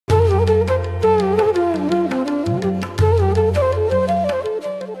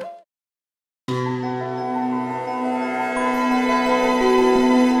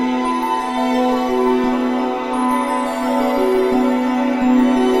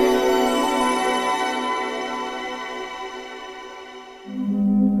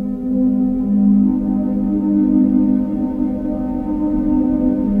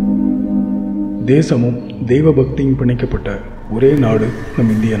தேசமும் தெய்வ பக்தியும் பிணைக்கப்பட்ட ஒரே நாடு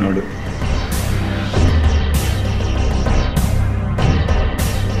நம் இந்திய நாடு.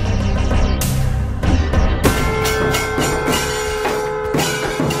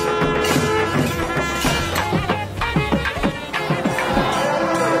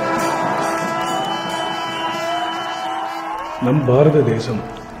 நம் பாரத தேசம்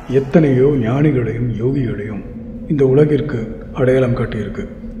எத்தனையோ ஞானிகளையும் யோகிகளையும் இந்த உலகிற்கு அடையாளம் காட்டியிருக்கு.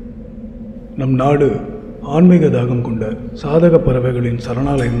 நம் நாடு ஆன்மீக தாகம் கொண்ட சாதக பறவைகளின்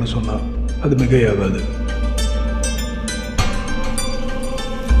சரணாலயம்னு சொன்னால் அது மிகையாகாது.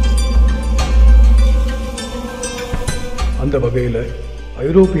 அந்த வகையில்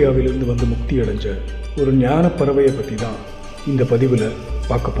ஐரோப்பியாவிலிருந்து வந்து முக்தி அடைஞ்ச ஒரு ஞான பறவையை பற்றி தான் இந்த பதிவில்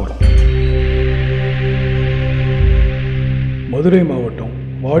பார்க்க போகிறோம். மதுரை மாவட்டம்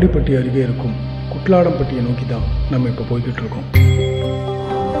வாடிப்பட்டி அருகே இருக்கும் குட்லாடம்பட்டியை நோக்கி தான் நம்ம இப்போ போய்கிட்டு இருக்கோம்.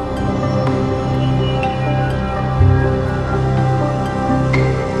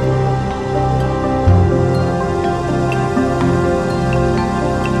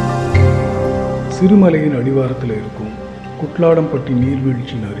 சிறுமலையின் அடிவாரத்தில் இருக்கும் குட்லாடம்பட்டி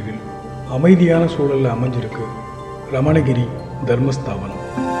நீர்வீழ்ச்சியின் அருகில் அமைதியான சூழலில் அமைஞ்சிருக்கு ரமணகிரி தர்மஸ்தாபனம்.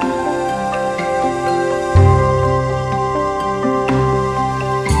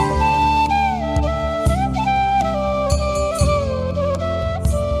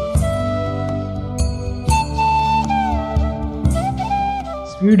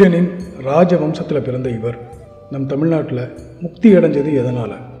 ஸ்வீடனின் ராஜவம்சத்தில் பிறந்த இவர் நம் தமிழ்நாட்டில் முக்தி அடைஞ்சது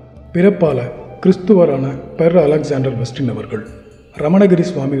எதனால்? பிறப்பால் கிறிஸ்துவரான பெர் அலெக்சாண்டர் வெஸ்டின் அவர்கள் ரமணகிரி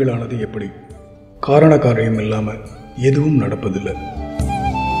சுவாமிகளானது எப்படி? காரண காரியம் இல்லாமல் எதுவும் நடப்பதில்லை.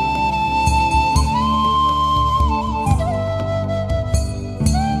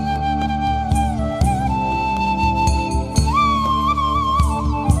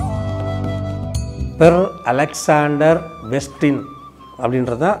 பெர் அலெக்சாண்டர் வெஸ்டின்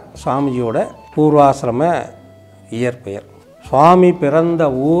அப்படின்றது தான் சுவாமிஜியோட பூர்வாசிரம இயற்பெயர். சுவாமி பிறந்த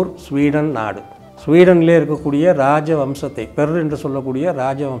ஊர் ஸ்வீடன் நாடு. ஸ்வீடனிலே இருக்கக்கூடிய ராஜவம்சத்தை பெர் என்று சொல்லக்கூடிய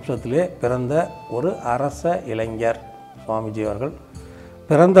ராஜவம்சத்திலே பிறந்த ஒரு அரச இளைஞர் சுவாமிஜி அவர்கள்.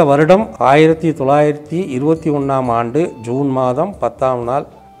 பிறந்த வருடம் 1921ஆம் ஆண்டு ஜூன் மாதம் 10ஆம் நாள்.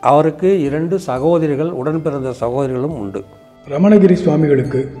 அவருக்கு 2 சகோதரிகள், உடன் பிறந்த சகோதரிகளும் உண்டு. ரமணகிரி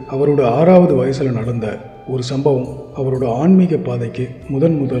சுவாமிகளுக்கு அவரோட 6வது வயசில் நடந்த ஒரு சம்பவம் அவரோட ஆன்மீக பாதைக்கு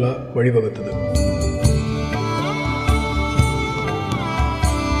முதலாக வழிவகுத்தது.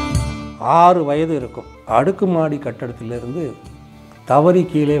 6 வயது இருக்கும். அடுக்குமாடி கட்டடத்திலிருந்து தவறி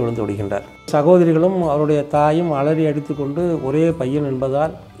கீழே விழுந்து விடுகின்றார். சகோதரிகளும் அவருடைய தாயும் அலறி அடித்து கொண்டு ஒரே பையன்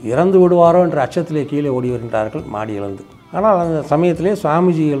என்பதால் இறந்து விடுவாரோ என்ற அச்சத்திலே கீழே ஓடி வருகின்றார்கள் மாடி இழந்து. ஆனால் அந்த சமயத்திலே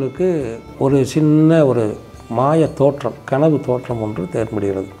சுவாமிஜிகளுக்கு ஒரு சின்ன ஒரு மாய தோற்றம், கனவு தோற்றம் ஒன்று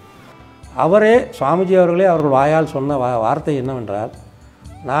தென்படுகிறது. அவரே சுவாமிஜி அவர்களே அவர்கள் வாயால் சொன்ன வார்த்தை என்னவென்றால்,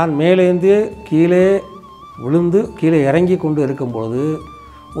 நான் மேலேந்து கீழே விழுந்து கீழே இறங்கி கொண்டு இருக்கும்பொழுது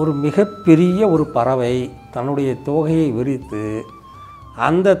ஒரு மிகப்பெரிய ஒரு பறவை தன்னுடைய தோகையை விரித்து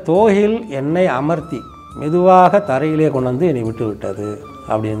அந்த தோகையில் என்னை அமர்த்தி மெதுவாக தரையிலே கொண்டு வந்து என்னை விட்டு விட்டது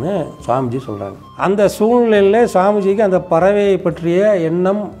அப்படின்னு சுவாமிஜி சொல்கிறாங்க. அந்த சூழ்நிலையில் சுவாமிஜிக்கு அந்த பறவையை பற்றிய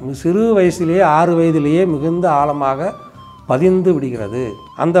எண்ணம் சிறு வயசிலேயே 6 வயதிலேயே மிகுந்த ஆழமாக பதிந்து விடுகிறது.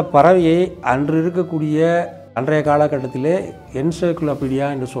 அந்த பறவையை அன்று இருக்கக்கூடிய அன்றைய காலகட்டத்திலே என்சைக்ளோபீடியா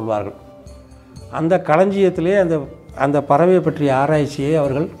என்று சொல்வார்கள். அந்த களஞ்சியத்திலே அந்த பறவையை பற்றிய ஆராய்ச்சியை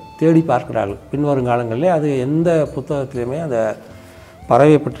அவர்கள் தேடி பார்க்கிறார்கள். பின்வரும் காலங்களிலே அது எந்த புத்தகத்திலையுமே அந்த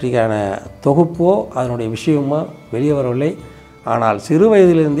பறவை பற்றியான தொகுப்போ அதனுடைய விஷயமோ வெளியே வரவில்லை. ஆனால் சிறு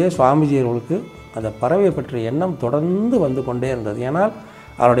வயதிலிருந்தே சுவாமிஜி அவர்களுக்கு அந்த பறவையை பற்றிய எண்ணம் தொடர்ந்து வந்து கொண்டே இருந்தது. ஏன்னால்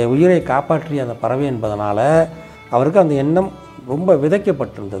அவருடைய உயிரை காப்பாற்றிய அந்த பறவை என்பதனால் அவருக்கு அந்த எண்ணம் ரொம்ப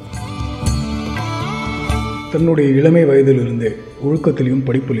விதைக்கப்பட்டிருந்தது. தன்னுடைய இளமை வயதிலிருந்தே ஒழுக்கத்திலையும்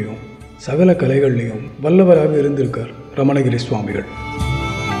படிப்பிலையும் சகல கலைகள்லையும் வல்லவராக இருந்திருக்கார் ரமணகிரி சுவாமிகள்.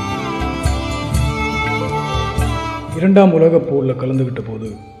 2ஆம் உலகப் போரில் கலந்துகிட்ட போது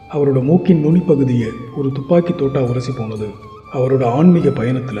அவரோட மூக்கின் நுனிப்பகுதியை ஒரு துப்பாக்கி தோட்டா உரசி போனது அவரோட ஆன்மீக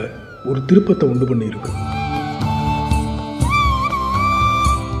பயணத்தில் ஒரு திருப்பத்தை உண்டு பண்ணியிருக்கு.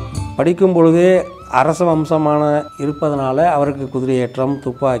 படிக்கும் பொழுதே அரச வம்சமான இருப்பதனால அவருக்கு குதிரையேற்றம்,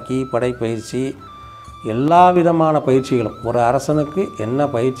 துப்பாக்கி, படைப்பயிற்சி, எல்லா விதமான பயிற்சிகளும் ஒரு அரசனுக்கு என்ன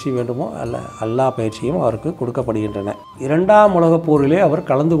பயிற்சி வேண்டுமோ எல்லா பயிற்சியும் அவருக்கு கொடுக்கப்படுகின்றன. 2ஆம் உலகப் போரிலே அவர்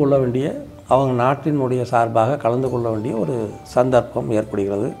கலந்து கொள்ள வேண்டிய, அவங்க நாட்டினுடைய சார்பாக கலந்து கொள்ள வேண்டிய ஒரு சந்தர்ப்பம்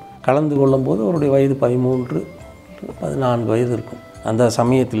ஏற்படுகிறது. கலந்து கொள்ளும்போது அவருடைய வயது 13-14 வயது இருக்கும். அந்த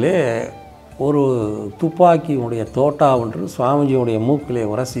சமயத்திலே ஒரு துப்பாக்கியினுடைய தோட்டா ஒன்று சுவாமிஜியுடைய மூக்கிலே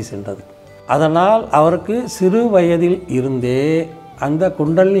உரசி சென்றது. அதனால் அவருக்கு சிறு வயதில் இருந்தே அந்த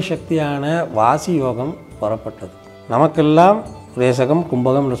குண்டலினி சக்தியான வாசி யோகம் புறப்பட்டது. நமக்கெல்லாம் ரேசகம்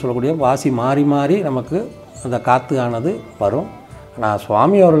கும்பகம் என்று சொல்லக்கூடிய வாசி மாறி மாறி நமக்கு அந்த காற்று ஆனது வரும். ஆனால்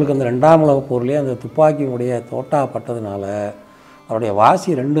சுவாமி அவர்களுக்கு அந்த 2ஆம் உலகப் போரிலே அந்த துப்பாக்கியினுடைய தோட்டாப்பட்டதுனால அவருடைய வாசி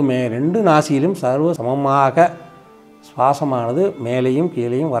ரெண்டுமே 2 நாசியிலும் சர்வ சமமாக சுவாசமானது மேலேயும்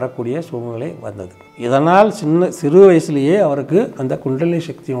கீழேயும் வரக்கூடிய சூழ்நிலை வந்தது. இதனால் சிறு வயசிலேயே அவருக்கு அந்த குண்டலினி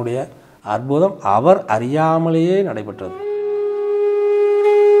சக்தியினுடைய அற்புதம் அவர் அறியாமலேயே நடைபெற்றது.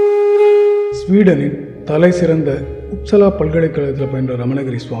 ஸ்வீடனின் தலை சிறந்த உப்சலா பல்கலைக்கழகத்தில் பயின்ற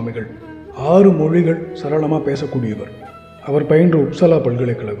ரமணகிரி சுவாமிகள் 6 மொழிகள் சரளமாக பேசக்கூடியவர். அவர் பயின்ற உப்சலா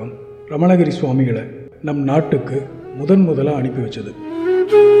பல்கலைக்கழகம் ரமணகிரி சுவாமிகளை நம் நாட்டுக்கு முதலாக அனுப்பி வச்சது.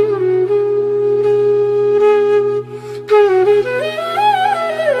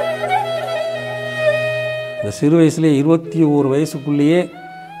 இந்த சிறு வயசுலேயே 21 வயசுக்குள்ளேயே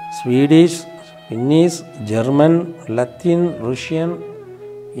Swedish, Finnish, German, Latin, ருஷ்யன்,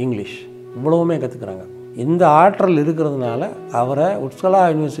 English இவ்வளவுமே கற்றுக்குறாங்க. இந்த ஆற்றல் இருக்கிறதுனால அவரை உப்சலா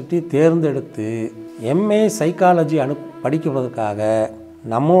யூனிவர்சிட்டி தேர்ந்தெடுத்து எம்ஏ சைக்காலஜி படிக்கிறதுக்காக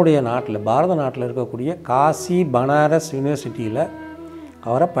நம்முடைய நாட்டில் பாரத நாட்டில் இருக்கக்கூடிய காசி பனாரஸ் யூனிவர்சிட்டியில்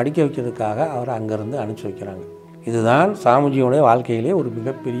அவரை படிக்க வைக்கிறதுக்காக அவரை அங்கேருந்து அனுப்பிச்சி வைக்கிறாங்க. இதுதான் சாமிஜியோடைய வாழ்க்கையிலே ஒரு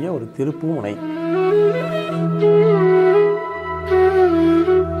மிகப்பெரிய ஒரு திருப்பு முனை.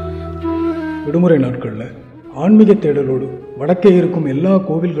 விடுமுறை நாட்களில் ஆன்மீக தேடலோடு வடக்கே இருக்கும் எல்லா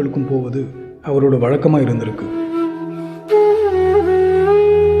கோவில்களுக்கும் போவது அவரோட வழக்கமாக இருந்திருக்கு.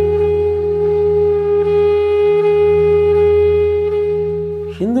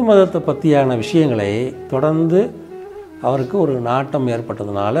 இந்து மதத்தை பற்றியான விஷயங்களை தொடர்ந்து அவருக்கு ஒரு நாட்டம்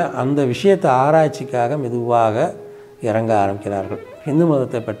ஏற்பட்டதுனால அந்த விஷயத்தை ஆராய்ச்சிக்காக மெதுவாக இறங்க ஆரம்பிக்கிறார்கள். இந்து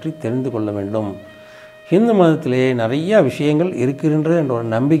மதத்தை பற்றி தெரிந்து கொள்ள வேண்டும், இந்து மதத்திலே நிறைய விஷயங்கள் இருக்கின்ற என்ற ஒரு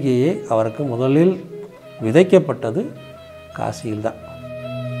நம்பிக்கையே அவருக்கு முதலில் விதைக்கப்பட்டது காசியில்தான்.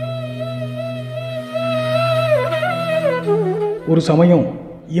 ஒரு சமயம்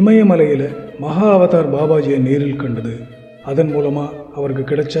இமயமலையில் மகா அவதார் பாபாஜியை நேரில் கண்டது. அதன் மூலமாக அவருக்கு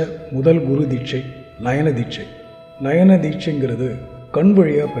கிடைச்ச முதல் குரு தீட்சை நயன தீட்சை. நயன தீட்சைங்கிறது கண்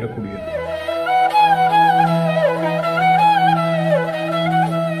வழியாக பெறக்கூடியது.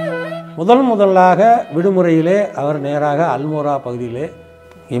 முதலாக விடுமுறையிலே அவர் நேராக அல்மோரா பகுதியிலே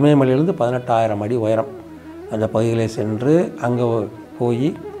இமயமலையிலிருந்து 18,000 அடி உயரம் அந்த பகுதியிலே சென்று அங்கே போய்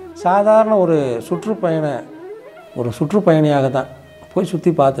சாதாரண ஒரு சுற்றுப்பயணியாக தான் போய்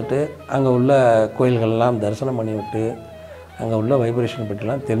சுற்றி பார்த்துட்டு அங்கே உள்ள கோயில்களெல்லாம் தரிசனம் பண்ணிவிட்டு அங்கே உள்ள வைப்ரேஷன்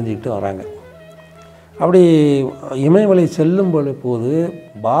பற்றிலாம் தெரிஞ்சுக்கிட்டு வராங்க. அப்படி இமயமலை செல்லும் போது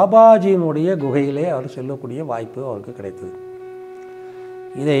பாபாஜியினுடைய குகையிலே அவர் செல்லக்கூடிய வாய்ப்பு அவருக்கு கிடைத்தது.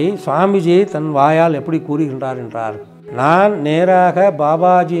 இதை சுவாமிஜி தன் வாயால் எப்படி கூறுகின்றார் என்றார், நான் நேராக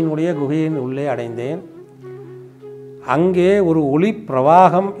பாபாஜியினுடைய குகையின் உள்ளே அடைந்தேன். அங்கே ஒரு ஒளி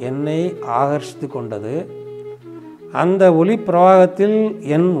பிரவாகம் என்னை ஆகர்ஷித்து கொண்டது. அந்த ஒளி பிரவாகத்தில்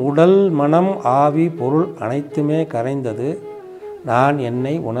என் உடல், மனம், ஆவி, பொருள் அனைத்துமே கரைந்தது. நான்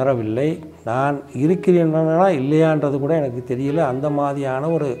என்னை உணரவில்லை. நான் இருக்கிறேன்னா இல்லையான்றது கூட எனக்கு தெரியல. அந்த மாதிரியான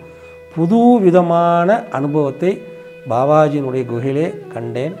ஒரு புது விதமான அனுபவத்தை பாபாஜியினுடைய குகையிலே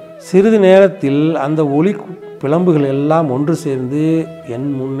கண்டேன். சிறிது நேரத்தில் அந்த ஒளி பிளம்புகள் எல்லாம் ஒன்று சேர்ந்து என்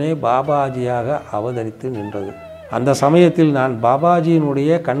முன்னே பாபாஜியாக அவதரித்து நின்றது. அந்த சமயத்தில் நான்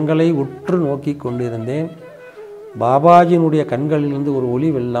பாபாஜியினுடைய கண்களை உற்று நோக்கி கொண்டிருந்தேன். பாபாஜியினுடைய கண்களிலிருந்து ஒரு ஒளி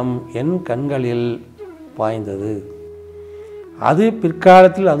வெள்ளம் என் கண்களில் பாய்ந்தது. அது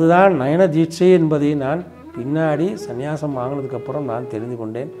பிற்காலத்தில் அதுதான் நயன தீட்சை என்பதை நான் பின்னாடி சந்நியாசம் வாங்கினதுக்கப்புறம் நான் தெரிந்து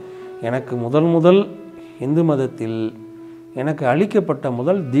கொண்டேன். எனக்கு முதல் இந்து மதத்தில் எனக்கு அளிக்கப்பட்ட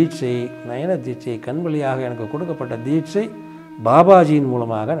முதல் தீட்சை நயன தீட்சை. கண் வழியாக எனக்கு கொடுக்கப்பட்ட தீட்சை பாபாஜியின்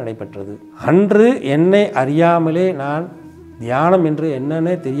மூலமாக நடைபெற்றது. அன்று என்னை அறியாமலே நான் தியானம் என்று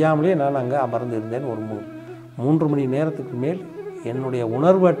என்னன்னே தெரியாமலே நான் அங்கே அமர்ந்திருந்தேன். ஒரு 3 மணி நேரத்துக்கு மேல் என்னுடைய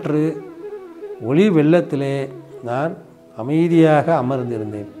உணர்வற்று ஒளி வெள்ளத்திலே நான் அமைதியாக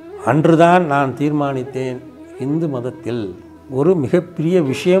அமர்ந்திருந்தேன். அன்றுதான் நான் தீர்மானித்தேன், இந்து மதத்தில் ஒரு மிகப்பெரிய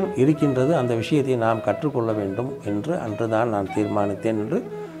விஷயம் இருக்கின்றது, அந்த விஷயத்தை நாம் கற்றுக்கொள்ள வேண்டும் என்று அன்றுதான் நான் தீர்மானித்தேன் என்று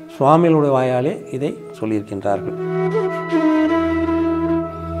சுவாமிகளுடைய வாயாலே இதை சொல்லியிருக்கின்றார்கள்.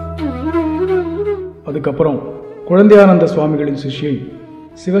 அதுக்கப்புறம் குழந்தையானந்த சுவாமிகளின் சிஷ்யை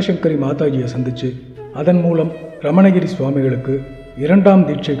சிவசங்கரி மாதாஜியை சந்தித்து அதன் மூலம் ரமணகிரி சுவாமிகளுக்கு 2ஆம்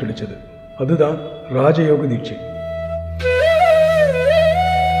தீட்சை கிடைச்சது. அதுதான் ராஜயோக தீட்சை.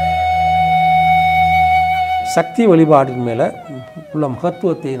 சக்தி வழிபாட்டின் மேலே உள்ள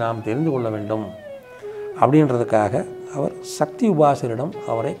மகத்துவத்தை நாம் தெரிந்து கொள்ள வேண்டும் அப்படின்றதுக்காக அவர் சக்தி உபாசகரிடம்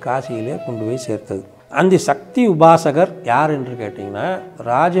அவரை காசியிலே கொண்டு போய் சேர்த்தது. அந்த சக்தி உபாசகர் யார் என்று கேட்டிங்கன்னா,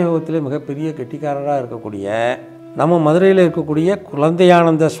 ராஜயோகத்திலே மிகப்பெரிய கெட்டிக்காரராக இருக்கக்கூடிய நம்ம மதுரையில் இருக்கக்கூடிய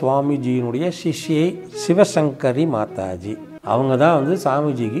குழந்தையானந்த சுவாமிஜியினுடைய சிஷ்யை சிவசங்கரி மாதாஜி. அவங்க தான் வந்து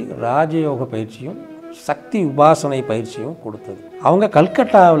சாமிஜிக்கு ராஜயோக பயிற்சியும் சக்தி உபாசனை பயிற்சியும் கொடுத்தது. அவங்க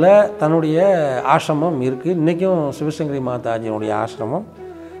கல்கட்டாவில் தன்னுடைய ஆசிரமம் இருக்குது. இன்றைக்கும் சிவசங்கரி மாதாஜியினுடைய ஆசிரமம்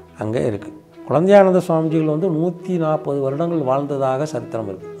அங்கே இருக்குது. குழந்தையானந்த சுவாமிஜிகள் வந்து 140 வருடங்கள் வாழ்ந்ததாக சரித்திரம்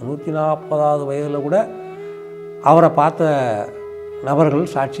இருக்குது. 140வது வயதில் கூட அவரை பார்த்த நபர்கள்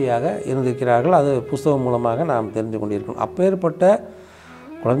சாட்சியாக இருந்திருக்கிறார்கள். அது புஸ்தகம் மூலமாக நாம் தெரிந்து கொண்டிருக்கோம். அப்பேற்பட்ட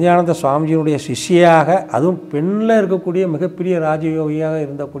குழந்தையானந்த சுவாமிஜியினுடைய சிஷ்யாக, அதுவும் பெண்ணில் இருக்கக்கூடிய மிகப்பெரிய ராஜயோகியாக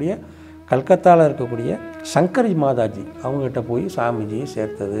இருந்தக்கூடிய கல்கத்தாவில் இருக்கக்கூடிய சங்கரி மாதாஜி அவங்ககிட்ட போய் சாமிஜியை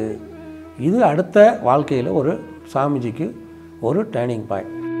சேர்த்தது. இது அடுத்த வாழ்க்கையில் ஒரு சாமிஜிக்கு ஒரு டேர்னிங்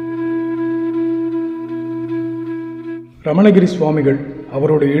பாயிண்ட். ரமணகிரி சுவாமிகள்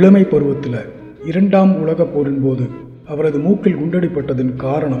அவருடைய இளமை பருவத்தில் 2ஆம் உலகப் போரின் போது அவரது மூக்கில் குண்டடிப்பட்டதின்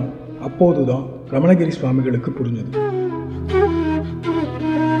காரணம் அப்போதுதான் ரமணகிரி சுவாமிகளுக்கு புரிஞ்சது.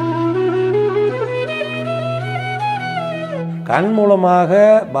 கண் மூலமாக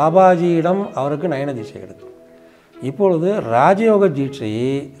பாபாஜியிடம் அவருக்கு நயன திசை கிடைத்தது. இப்பொழுது ராஜயோக தீட்சை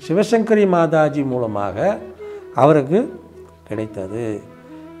சிவசங்கரி மாதாஜி மூலமாக அவருக்கு கிடைத்தது.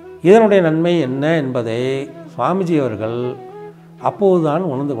 இதனுடைய நன்மை என்ன என்பதை சுவாமிஜி அவர்கள் அப்போதுதான்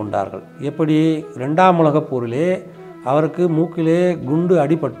உணர்ந்து கொண்டார்கள். எப்படி 2ஆம் உலகப் போரிலே அவருக்கு மூக்கிலே குண்டு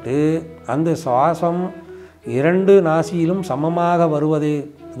அடிபட்டு அந்த சுவாசம் 2 நாசியிலும் சமமாக வருவதை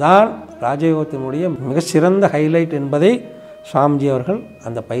தான் ராஜயோகத்தினுடைய மிக சிறந்த ஹைலைட் என்பதை சுவாமிஜி அவர்கள்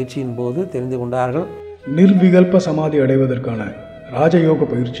அந்த பயிற்சியின் போது தெரிந்து கொண்டார்கள். நிர்விகல்ப சமாதி அடைவதற்கான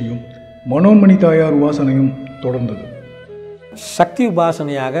ராஜயோக பயிற்சியும் மனோன்மணி தாயார் உபாசனையும் தொடர்ந்தது. சக்தி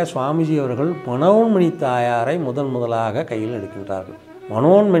உபாசனையாக சுவாமிஜி அவர்கள் மனோன்மணி தாயாரை முதலாக கையில் எடுக்கின்றார்கள்.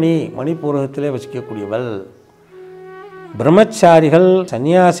 மனோன்மணி மணிப்பூரகத்திலே வசிக்கக்கூடியவள். பிரம்மச்சாரிகள்,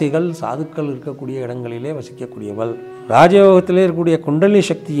 சன்னியாசிகள், சாதுக்கள் இருக்கக்கூடிய இடங்களிலே வசிக்கக்கூடியவள். ராஜயோகத்திலே இருக்கக்கூடிய குண்டலினி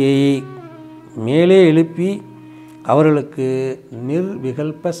சக்தியை மேலே எழுப்பி அவர்களுக்கு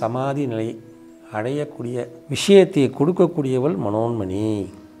நிர்விகல்ப சமாதி நிலை அடையக்கூடிய விஷயத்தை கொடுக்கக்கூடியவள் மனோன்மணி.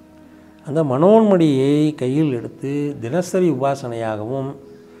 அந்த மனோன்மணியை கையில் எடுத்து தினசரி உபாசனையாகவும்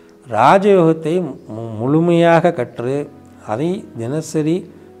ராஜயோகத்தை முழுமையாக கற்று அதை தினசரி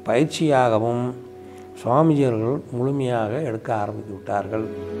பயிற்சியாகவும் சுவாமிஜி அவர்கள் முழுமையாக எடுக்க ஆரம்பித்து விட்டார்கள்.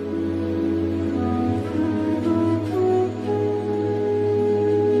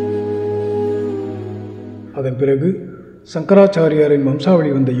 அதன் பிறகு சங்கராச்சாரியாரின்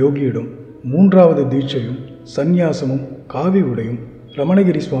வம்சாவளி வந்த யோகியிடம் 3வது தீட்சையும் சந்நியாசமும் காவி உடையும்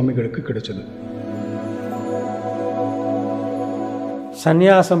ரமணகிரி சுவாமிகளுக்கு கிடைச்சது.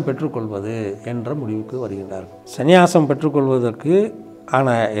 சந்நியாசம் பெற்றுக்கொள்வது என்ற முடிவுக்கு வருகின்றார்கள். சந்நியாசம் பெற்றுக்கொள்வதற்கு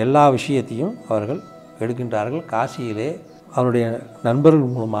ஆன எல்லா விஷயத்தையும் அவர்கள் எடுக்கின்றார்கள். காசியிலே அவருடைய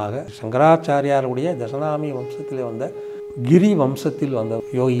நண்பர்கள் மூலமாக சங்கராச்சாரியாருடைய தசநாமி வம்சத்திலே வந்த கிரி வம்சத்தில் வந்த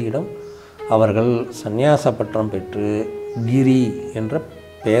யோகியிடம் அவர்கள் சந்நியாச பட்டம் பெற்று கிரி என்ற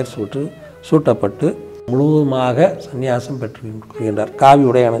பெயர் சூட்டப்பட்டு முழுவதுமாக சந்நியாசம் பெற்றுகின்றார். காவி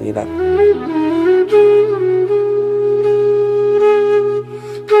உடை அணிகிறார்.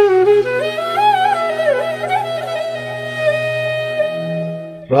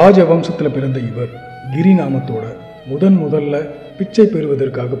 ராஜவம்சத்தில் பிறந்த இவர் கிரி நாமத்தோட முதல்ல பிச்சை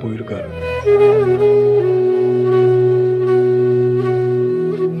பெறுவதற்காக போயிருக்கார்.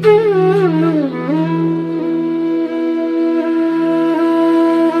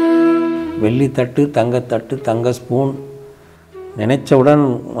 வெள்ளித்தட்டு, தங்கத்தட்டு, தங்க ஸ்பூன் நினைச்சவுடன்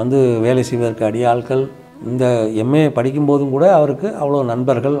வந்து வேலை செய்வதற்கு அடியாட்கள். இந்த எம்ஏ படிக்கும்போதும் கூட அவருக்கு அவ்வளோ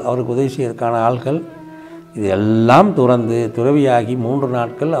நண்பர்கள், அவருக்கு உதவி செய்வதற்கான ஆட்கள். இது எல்லாம் துறவியாகி 3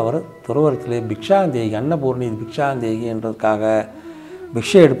 நாட்கள் அவர் துறவரத்திலே பிக்ஷாந்தேகி, அன்னபூர்ணி பிக்ஷாந்தேகி என்றதுக்காக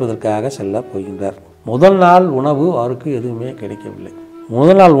பிக்ஷை எடுப்பதற்காக செல்ல போகின்றார். முதல் நாள் உணவு அவருக்கு எதுவுமே கிடைக்கவில்லை.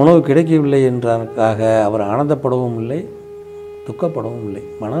 முதல் நாள் உணவு கிடைக்கவில்லை என்றதற்காக அவர் ஆனந்தப்படவும் இல்லை, துக்கப்படவும் இல்லை.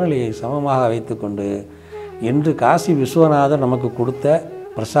 மனநிலையை சமமாக வைத்துக்கொண்டு என்று காசி விஸ்வநாதர் நமக்கு கொடுத்த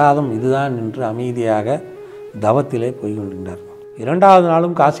பிரசாதம் இதுதான் என்று அமைதியாக தவத்திலே போய்கொண்டிருந்தார். 2வது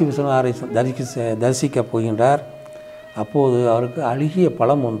நாளும் காசி விஸ்வநாதரை தரிசிக்கப் போகின்றார். அப்போது அவருக்கு அழுகிய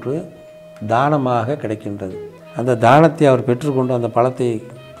பழம் ஒன்று தானமாக கிடைக்கின்றது. அந்த தானத்தை அவர் பெற்றுக்கொண்டு அந்த பழத்தை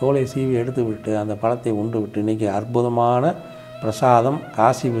தோலை சீவி எடுத்துவிட்டு அந்த பழத்தை உண்டு விட்டு இன்றைக்கி அற்புதமான பிரசாதம்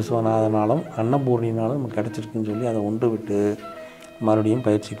காசி விஸ்வநாதனாலும் அன்னபூர்ணினாலும் நமக்கு கிடச்சிருக்குன்னு சொல்லி அதை உண்டு விட்டு மறுபடியும்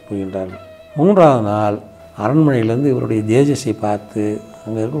பயிற்சிக்கு போகின்றார்கள். 3வது நாள் அரண்மனையிலேருந்து இவருடைய தேஜஸை பார்த்து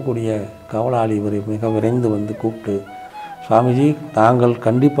அங்கே இருக்கக்கூடிய கவலாளி இவரை மிக விரைந்து வந்து கூப்பிட்டு, சுவாமிஜி தாங்கள்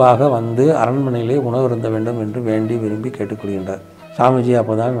கண்டிப்பாக வந்து அரண்மனையிலே உணவு இருந்த வேண்டும் என்று வேண்டி விரும்பி கேட்டுக்கொள்கின்றார். சாமிஜி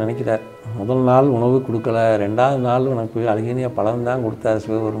அப்போ தான் நினைக்கிறார், முதல் நாள் உணவு கொடுக்கல, 2வது நாள் உனக்கு அழகிய பழம்தான் கொடுத்தார்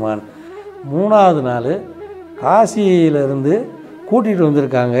சிவபெருமான், 3வது நாள் காசியிலேருந்து கூட்டிகிட்டு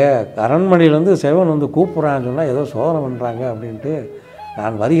வந்திருக்காங்க, அரண்மனையிலேருந்து செவன் வந்து கூப்பிட்றான்னு சொன்னால் ஏதோ சோதனை பண்ணுறாங்க அப்படின்ட்டு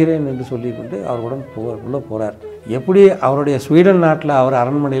நான் வருகிறேன் என்று சொல்லிக்கொண்டு அவருடன் உள்ளே போகிறார். எப்படி அவருடைய ஸ்வீடன் நாட்டில் அவர்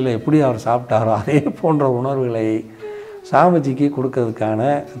அரண்மனையில் எப்படி அவர் சாப்பிட்டாரோ அதே போன்ற உணர்வுகளை சாமிஜிக்கு கொடுக்கறதுக்கான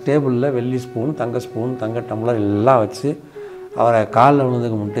டேபிளில் வெள்ளி ஸ்பூன், தங்க ஸ்பூன், தங்க டம்ளர் எல்லாம் வச்சு அவரை காலில்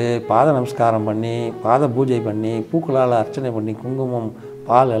விழுந்துக்கு முன்ட்டு பாத நமஸ்காரம் பண்ணி, பாத பூஜை பண்ணி, பூக்களால் அர்ச்சனை பண்ணி, குங்குமம்,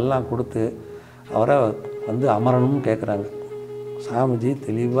 பால் எல்லாம் கொடுத்து அவரை வந்து அமரணும்னு கேட்குறாங்க. சாமிஜி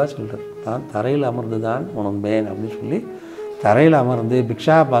தெளிவாக சொல்கிறார், நான் தரையில் அமர்ந்து தான் உணர்ந்தேன் அப்படின்னு சொல்லி தரையில் அமர்ந்து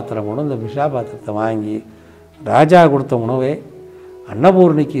பிக்ஷா பாத்திரம் கொண்டு இந்த பிக்ஷா பாத்திரத்தை வாங்கி ராஜா கொடுத்த உணவை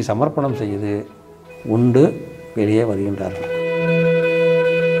அன்னபூர்ணிக்கு சமர்ப்பணம் செய்து உண்டு வெளியே வருகின்றார்கள்.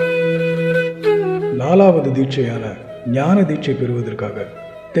 4வது தீட்சையான ஞான தீட்சை பெறுவதற்காக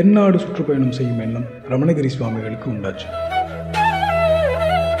தென்னாடு சுற்றுப்பயணம் செய்யும் எண்ணம் ரமணகிரி சுவாமிகளுக்கு உண்டாச்சு.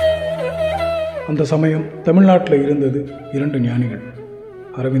 அந்த சமயம் தமிழ்நாட்டில் இருந்தது 2 ஞானிகள்,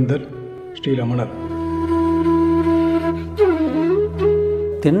 அரவிந்தர், ஸ்ரீ ரமணர்.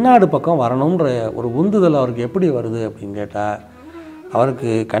 தென்னாடு பக்கம் வரணுன்ற ஒரு உந்துதல் அவருக்கு எப்படி வருது அப்படின்னு கேட்டால்,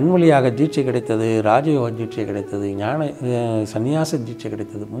 அவருக்கு கண்வழியாக தீட்சை கிடைத்தது, ராஜயோக தீட்சை கிடைத்தது, சந்நியாச தீட்சை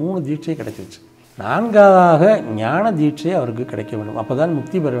கிடைத்தது, 3 தீட்சை கிடைச்சிருச்சு. 4வது ஞான தீட்சை அவருக்கு கிடைக்க வேண்டும், அப்போ தான்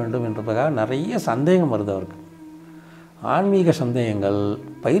முக்தி பெற வேண்டும் என்றதுக்காக நிறைய சந்தேகம் வருது அவருக்கு. ஆன்மீக சந்தேகங்கள்,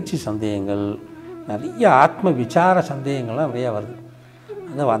 பயிற்சி சந்தேகங்கள், நிறைய ஆத்ம விசார சந்தேகங்கள்லாம் நிறையா வருது.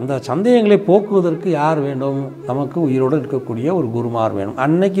 அந்த சந்தேகங்களை போக்குவதற்கு யார் வேண்டும்? நமக்கு உயிரோடு இருக்கக்கூடிய ஒரு குருமார் வேணும்.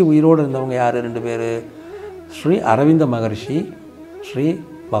 அன்னைக்கு உயிரோடு இருந்தவங்க யார்? 2 பேர், ஸ்ரீ அரவிந்த மகரிஷி, ஸ்ரீ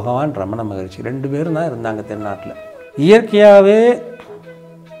பகவான் ரமண மகரிஷி, 2 பேரும் தான் இருந்தாங்க தென்னாட்டில். இயற்கையாகவே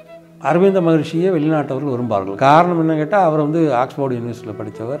அரவிந்த மகரிஷியை வெளிநாட்டவர்கள் விரும்பார்கள். காரணம் என்ன கேட்டால், அவர் வந்து ஆக்ஸ்போர்டு யூனிவர்சிட்டியில்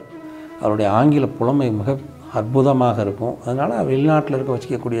படித்தவர், அவருடைய ஆங்கில புலமை மிக அற்புதமாக இருக்கும். அதனால் வெளிநாட்டில் இருக்க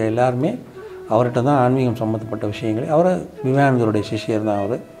வச்சுக்கக்கூடிய எல்லாருமே அவர்கிட்ட தான் ஆன்மீகம் சம்மந்தப்பட்ட விஷயங்களை, அவரை விவேகானந்தருடைய சிஷ்யர் தான்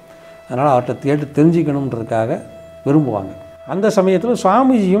அவர், அதனால் அவர்கிட்ட கேட்டு தெரிஞ்சுக்கணுன்றதுக்காக விரும்புவாங்க. அந்த சமயத்தில்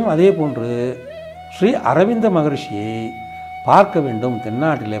சுவாமிஜியும் அதே போன்று ஸ்ரீ அரவிந்த மகரிஷியை பார்க்க வேண்டும்,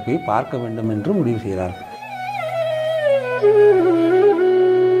 தென்னாட்டிலே போய் பார்க்க வேண்டும் என்று முடிவு செய்கிறார்கள்.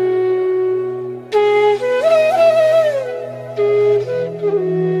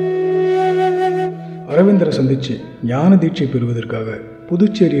 அரவிந்தரை சந்தித்து ஞான தீட்சை பெறுவதற்காக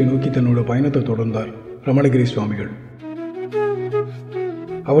புதுச்சேரியை நோக்கி தன்னோட பயணத்தை தொடர்ந்தார் ரமணகிரி சுவாமிகள்.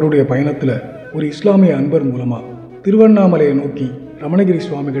 அவருடைய பயணத்தில் ஒரு இஸ்லாமிய அன்பர் மூலமாக திருவண்ணாமலையை நோக்கி ரமணகிரி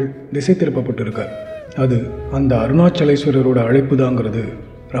சுவாமிகள் திசை திருப்பப்பட்டிருக்கார். அது அந்த அருணாச்சலேஸ்வரரோட அழைப்பு தாங்கிறது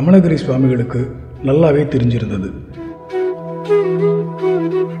ரமணகிரி சுவாமிகளுக்கு நல்லாவே தெரிஞ்சிருந்தது.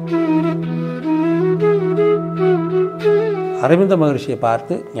 அரவிந்த மகரிஷியை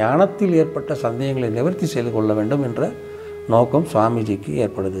பார்த்து ஞானத்தில் ஏற்பட்ட சந்தேகங்களை நிவர்த்தி செய்து கொள்ள வேண்டும் என்ற நோக்கம் சுவாமிஜிக்கு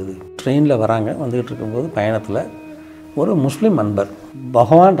ஏற்படுது. ட்ரெயினில் வராங்க, வந்துக்கிட்டு இருக்கும்போது பயணத்தில் ஒரு முஸ்லீம் அன்பர்,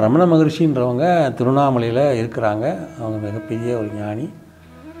 பகவான் ரமண மகரிஷின்றவங்க திருவண்ணாமலையில் இருக்கிறாங்க, அவங்க மிகப்பெரிய ஒரு ஞானி,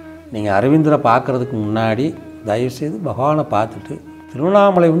 நீங்கள் அரவிந்தரை பார்க்குறதுக்கு முன்னாடி தயவுசெய்து பகவானை பார்த்துட்டு,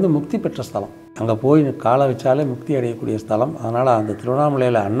 திருவண்ணாமலை வந்து முக்தி பெற்ற ஸ்தலம், அங்கே போய் காலை வச்சாலே முக்தி அடையக்கூடிய ஸ்தலம், அதனால் அந்த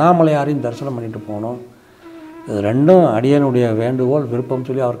திருவண்ணாமலையில் அண்ணாமலையாரையும் தரிசனம் பண்ணிட்டு போகணும், இது 2ம் அடியனுடைய வேண்டுகோள் விருப்பம்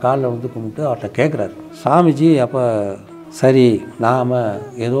சொல்லி அவர் காலில் வந்து கும்பிட்டு அவர்கிட்ட கேட்குறாரு. சாமிஜி அப்போ சரி, நாம்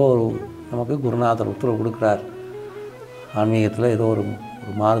ஏதோ ஒரு நமக்கு குருநாதர் உத்தரவு கொடுக்குறார், ஆன்மீகத்தில் ஏதோ ஒரு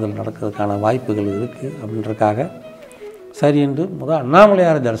மாறுதல் நடக்கிறதுக்கான வாய்ப்புகள் இருக்குது அப்படின்றதுக்காக சரி என்று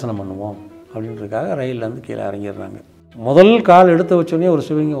அண்ணாமலையாரை தரிசனம் பண்ணுவோம் அப்படின்றதுக்காக ரயிலேருந்து கீழே இறங்கிடுறாங்க. முதல் கால் எடுத்து வச்சோடனே ஒரு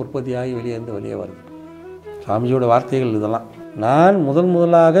சிவலிங்கம் உற்பத்தியாகி வெளியே வருது. சாமிஜியோட வார்த்தைகள் இதெல்லாம். நான்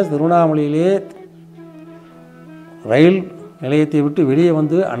முதலாக திருவண்ணாமலையிலே ரயில் நிலையத்தை விட்டு வெளியே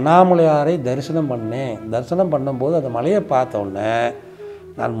வந்து அண்ணாமலையாரை தரிசனம் பண்ணேன். தரிசனம் பண்ணும்போது அந்த மலையை பார்த்தோன்னே,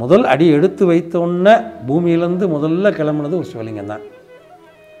 நான் முதல் அடி எடுத்து வைத்தோன்னே பூமியிலேருந்து முதல்ல கிளம்புனது ஒரு சிவலிங்கம் தான்.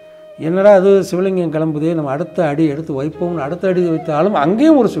 என்னடா அது சிவலிங்கம் கிளம்புதே, நம்ம அடுத்த அடி எடுத்து வைப்போம்னு அடுத்த அடி வைத்தாலும்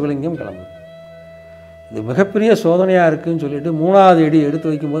அங்கேயும் ஒரு சிவலிங்கம் கிளம்புது. இது மிகப்பெரிய சோதனையாக இருக்குதுன்னு சொல்லிட்டு 3வது அடி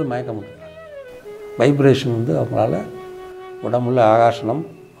எடுத்து வைக்கும்போது மயக்கம் முடியும். வைப்ரேஷன் வந்து அவங்களால உடம்புல ஆகாசனம்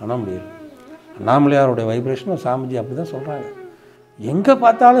பண்ண முடியல. அண்ணாமலையாருடைய வைப்ரேஷன் சாமிஜி அப்படி தான் சொல்கிறாங்க. எங்கே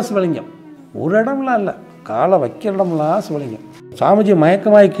பார்த்தாலும் சிவலிங்கம், ஒரு இடம்லாம் இல்லை, காலை வைக்கிற இடம்லாம் சிவலிங்கம். சாமிஜி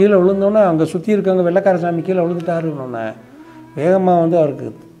மயக்கமாகி கீழே விழுந்தோன்னே அங்கே சுற்றி இருக்கவங்க வெள்ளைக்கார சாமி கீழே விழுந்துட்டாருன்னொன்னே வேகமாக வந்து அவருக்கு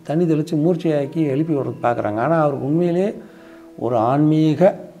தண்ணி தெளித்து மூர்ச்சையாக்கி எழுப்பி விடுறதுக்கு பார்க்குறாங்க. ஆனால் அவருக்கு உண்மையிலே ஒரு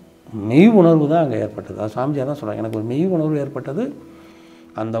ஆன்மீக மெய் உணர்வு தான் அங்கே ஏற்பட்டது. அது சாமிஜியாக தான் சொல்கிறாங்க, எனக்கு ஒரு மெய் உணர்வு ஏற்பட்டது,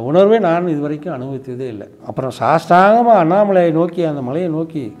 அந்த உணர்வை நான் இது வரைக்கும் அனுபவித்ததே இல்லை. அப்புறம் சாஷ்டாங்கமாக அண்ணாமலையை நோக்கி அந்த மலையை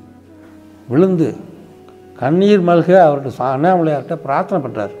நோக்கி விழுந்து கண்ணீர் மல்க அவர்கிட்ட அண்ணாமலையார்கிட்ட பிரார்த்தனை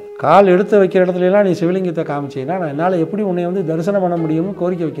பண்ணுறாரு. கால் எடுத்து வைக்கிற இடத்துலலாம் நீ சிவலிங்கத்தை காமிச்சீங்கன்னா நான் என்னால் எப்படி உன்னை வந்து தரிசனம் பண்ண முடியும்னு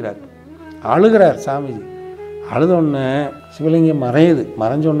கோரிக்கை வைக்கிறார். அழுகிறார் சாமிஜி. அழுதொன்னே சிவலிங்கம் மறையுது.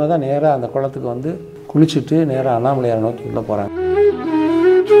 மறைஞ்சோன்னே தான் நேராக அந்த குளத்துக்கு வந்து குளிச்சுட்டு நேராக அண்ணாமலையாரை நோக்கி உள்ளே போகிறாங்க.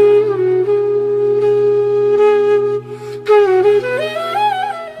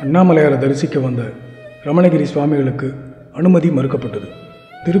 அண்ணாமலையாரை தரிசிக்க வந்த ரமணகிரி சுவாமிகளுக்கு அனுமதி மறுக்கப்பட்டது.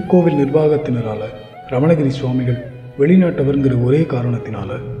 திருக்கோவில் நிர்வாகத்தினரால் ரமணகிரி சுவாமிகள் வெளிநாட்டவர்ங்கிற ஒரே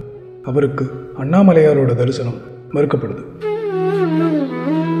காரணத்தினால அவருக்கு அண்ணாமலையாரோட தரிசனம் மறுக்கப்படுது.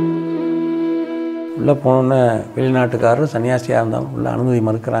 உள்ளே போனோன்னே வெளிநாட்டுக்காரர் சன்னியாசியாக இருந்தாலும் உள்ளே அனுமதி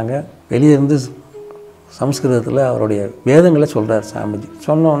மறுக்கிறாங்க. வெளியே இருந்து சம்ஸ்கிருதத்தில் அவருடைய வேதங்களை சொல்கிறார் சாமிஜி.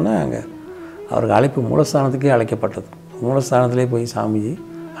 சொன்னோன்னே அங்கே அவருக்கு அழைப்பு மூலஸ்தானத்துக்கே அழைக்கப்பட்டது. மூலஸ்தானத்திலே போய் சாமிஜி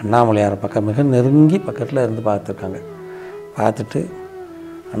அண்ணாமலையார் பக்கம் மிக நெருங்கி பக்கத்தில் இருந்து பார்த்துருக்காங்க. பார்த்துட்டு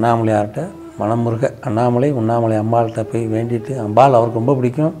அண்ணாமலையார்கிட்ட மனமுருக அண்ணாமலை உண்ணாமலை அம்பாள்கிட்ட போய் வேண்டிட்டு, அம்பாள் அவருக்கு ரொம்ப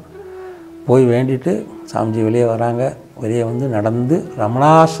பிடிக்கும், போய் வேண்டிட்டு சாமிஜி வெளியே வராங்க. வெளியே வந்து நடந்து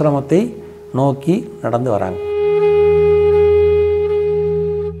ரமணாசிரமத்தை நோக்கி நடந்து வராங்க.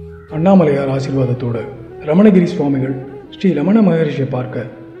 அண்ணாமலையார் ஆசீர்வாதத்தோட ரமணகிரி சுவாமிகள் ஸ்ரீ ரமண மகரிஷியை பார்க்க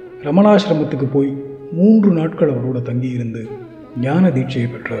ரமணாசிரமத்துக்கு போய் 3 நாட்கள் அவரோட தங்கியிருந்து ஞான தீட்சையை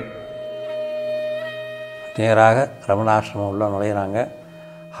பெற்றார். நேராக ரமணாசிரமம் உள்ள நுழையிறாங்க.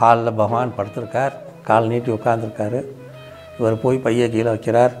 ஹாலில் பகவான் படுத்திருக்கார், கால் நீட்டி உட்காந்துருக்காரு. இவர் போய் பையை கீழே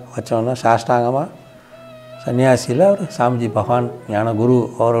வைக்கிறார். வச்சோன்னா சாஷ்டாங்கமாக சன்னியாசியில் அவர் சாமிஜி பகவான் ஞான குரு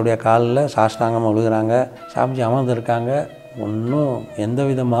அவருடைய காலில் சாஷ்டாங்கமாக விழுகிறாங்க. சாமிஜி அமர்ந்திருக்காங்க. ஒன்றும் எந்த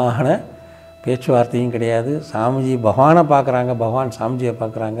விதமான பேச்சுவார்த்தையும் கிடையாது. சாமிஜி பகவானை பார்க்குறாங்க, பகவான் சாமிஜியை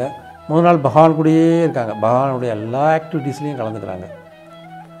பார்க்குறாங்க. 3 நாள் பகவான் கூடயே இருக்காங்க. பகவானுடைய எல்லா ஆக்டிவிட்டீஸ்லேயும் கலந்துக்கிறாங்க.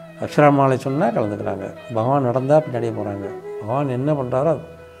 அக்ஷரமாலை சொன்னால் கலந்துக்கிறாங்க. பகவான் நடந்தால் பின்னாடியே போகிறாங்க. பகவான் என்ன பண்ணுறாரோ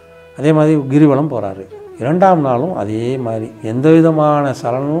அதே மாதிரி கிரிவலம் போகிறாரு. 2ஆம் நாளும் அதே மாதிரி எந்த விதமான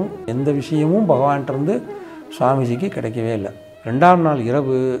சலனமும் எந்த விஷயமும் பகவான்கிட்டருந்து சுவாமிஜிக்கு கிடைக்கவே இல்லை. 2ஆம் நாள்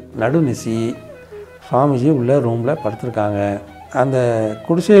இரவு நடுநிசி சுவாமிஜி உள்ள ரூமில் படுத்திருக்காங்க. அந்த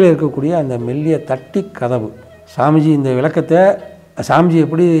குடிசையில் இருக்கக்கூடிய அந்த மெல்லிய தட்டி கதவு, சாமிஜி இந்த விளக்கத்தை சாமிஜி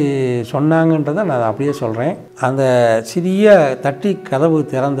எப்படி சொன்னாங்கன்றதை நான் அப்படியே சொல்கிறேன். அந்த சிறிய தட்டி கதவு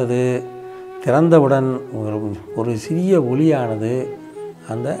திறந்தது. திறந்தவுடன் ஒரு சிறிய ஒளியானது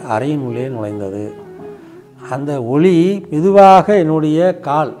அந்த அறையின் உள்ளே நுழைந்தது. அந்த ஒளி மெதுவாக என்னுடைய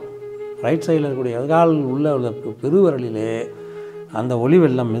கால் ரைட் சைடில் இருக்கக்கூடிய கால் உள்ள பெருவரலிலே அந்த ஒளி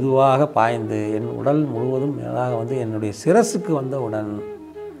வெள்ளம் மெதுவாக பாய்ந்து என் உடல் முழுவதும் மேலாக வந்து என்னுடைய சிரசுக்கு வந்தவுடன்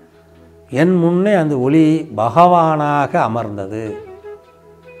என் முன்னே அந்த ஒளி பகவானாக அமர்ந்தது.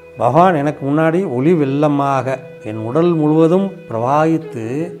 பகவான் எனக்கு முன்னாடி ஒளி வெள்ளமாக என் உடல் முழுவதும் பிரவாகித்து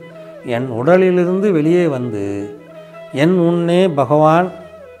என் உடலிலிருந்து வெளியே வந்து என் முன்னே பகவான்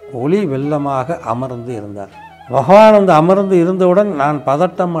ஒளி வெள்ளமாக அமர்ந்து இருந்தார். பகவான் வந்து அமர்ந்து இருந்தவுடன் நான்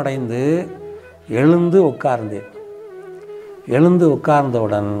பதட்டம் அடைந்து எழுந்து உட்கார்ந்தேன். எழுந்து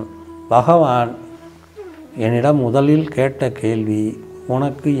உட்கார்ந்தவுடன் பகவான் என்னிடம் முதலில் கேட்ட கேள்வி,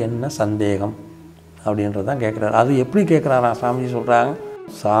 உனக்கு என்ன சந்தேகம் அப்படின்றதான் கேட்குறாரு. அது எப்படி கேட்குறாரா சாமிஜி சொல்கிறாங்க.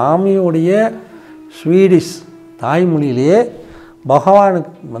 சாமியுடைய ஸ்வீடிஷ் தாய்மொழியிலேயே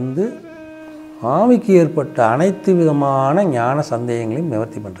பகவானுக்கு வந்து சாமிக்கு ஏற்பட்ட அனைத்து விதமான ஞான சந்தேகங்களையும்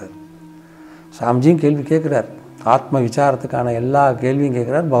நிவர்த்தி பண்ணுறார். சாமிஜியும் கேள்வி கேட்குறார். ஆத்ம விசாரத்துக்கான எல்லா கேள்வியும்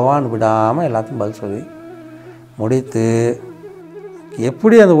கேட்குறார். பகவான் விடாமல் எல்லாத்தையும் பதில் சொல்லி முடித்து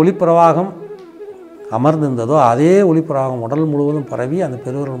எப்படி அந்த ஒளிப்பிரவாகம் அமர்ந்திருந்ததோ அதே ஒளிப்பிரவாகம் உடல் முழுவதும் பரவி அந்த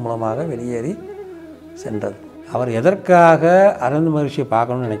பெருவர்கள் மூலமாக வெளியேறி சென்றது. அவர் எதற்காக அரவிந்த மகரிஷியை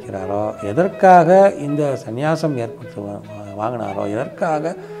பார்க்கணும்னு நினைக்கிறாரோ, எதற்காக இந்த சந்நியாசம் ஏற்பட்டு வாங்கினாரோ,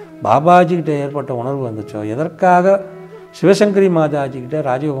 எதற்காக பாபாஜிக்கிட்ட ஏற்பட்ட உணர்வு வந்துச்சோ, எதற்காக சிவசங்கரி மாதாஜிக்கிட்ட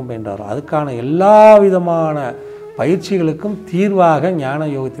ராஜயோகம் பயின்றாரோ, அதுக்கான எல்லா விதமான பயிற்சிகளுக்கும் தீர்வாக ஞான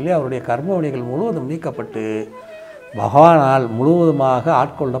யோகத்திலே அவருடைய கர்ம வினைகள் முழுவதும் நீக்கப்பட்டு பகவானால் முழுவதுமாக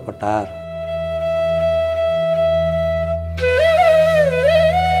ஆட்கொள்ளப்பட்டார்.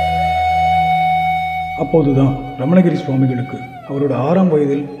 அப்போதுதான் ரமணகிரி சுவாமிகளுக்கு அவரோட 6ஆம்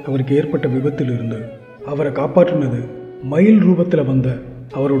வயதில் அவருக்கு ஏற்பட்ட விபத்திலிருந்து அவரை காப்பாற்றினது மயில் ரூபத்தில் வந்த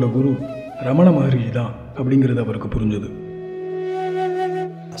அவரோட குரு ரமண மகரிஷி தான் அப்படிங்கிறது அவருக்கு புரிஞ்சது.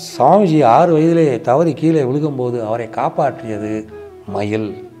 சுவாமிஜி 6 வயதிலே தவறி கீழே விழுகும்போது அவரை காப்பாற்றியது மயில்.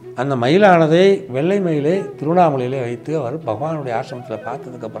 அந்த மயிலானதை வெள்ளை மயிலை திருவண்ணாமலையிலே வைத்து அவர் பகவானுடைய ஆசிரமத்தில்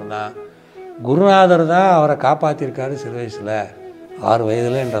பார்த்ததுக்கப்புறம் தான் குருநாதர் தான் அவரை காப்பாற்றியிருக்காரு சிறு வயசில் 6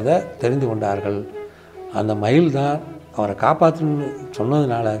 வயதில்ன்றதை தெரிந்து கொண்டார்கள். அந்த மயில் தான் அவரை காப்பாற்றுன்னு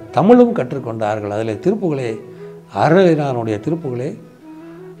சொன்னதுனால தமிழும் கற்றுக்கொண்டார்கள். அதில் திருப்புகளை அருணகிரிநாதனுடைய திருப்புகளை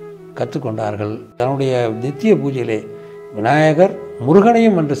கற்றுக்கொண்டார்கள். தன்னுடைய நித்திய பூஜையிலே விநாயகர்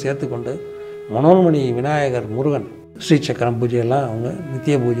முருகனையும் என்று சேர்த்து கொண்டு மனோன்மணி விநாயகர் முருகன் ஸ்ரீசக்கரம் பூஜையெல்லாம் அவங்க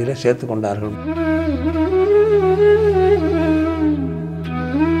நித்திய பூஜையில் சேர்த்து கொண்டார்கள்.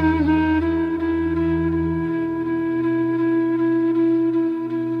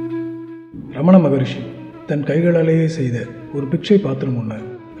 தன் கைகளாலேயே செய்த ஒரு பிக்ஷை பாத்திரம் ஒன்று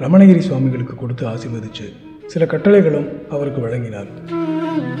ரமணகிரி சுவாமிகளுக்கு கொடுத்து ஆசீர்வதிச்சு சில கட்டளைகளும் அவருக்கு வழங்கினார்.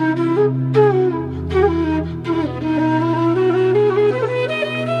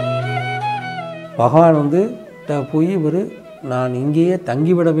 பகவான் போய் நான் இங்கேயே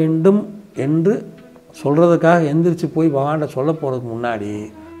தங்கிவிட வேண்டும் என்று சொல்கிறதுக்காக எந்திரிச்சு போய் பகவான்கிட்ட சொல்ல போகிறதுக்கு முன்னாடி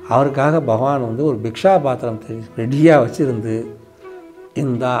அவருக்காக பகவான் ஒரு பிக்ஷா பாத்திரம் ரெடியாக வச்சுருந்து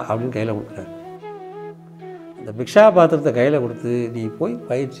இந்தா அப்படின்னு கையில் கொடுக்குறாரு. இந்த பிக்ஷா பாத்திரத்தை கையில் கொடுத்து நீ போய்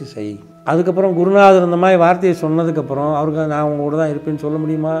பயிற்சி செய். அதுக்கப்புறம் குருநாதர் இந்த மாதிரி வார்த்தையை சொன்னதுக்கப்புறம் அவருக்கு நான் உங்க கூட தான் இருப்பேன்னு சொல்ல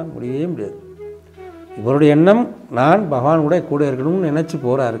முடியுமா? முடியவே முடியாது. இவருடைய எண்ணம் நான் பகவான் கூட இருக்கணும்னு நினச்சி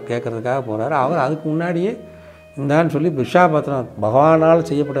போகிறாரு, கேட்குறதுக்காக போகிறாரு. அவர் அதுக்கு முன்னாடியே இந்தான்னு சொல்லி பிக்ஷா பாத்திரம், பகவானால்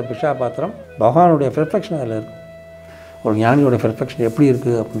செய்யப்பட்ட பிக்ஷா பாத்திரம், பகவானுடைய பெர்ஃபெக்ஷன் அதில் இருக்குது. ஒரு ஞானியோட பெர்ஃபெக்ஷன் எப்படி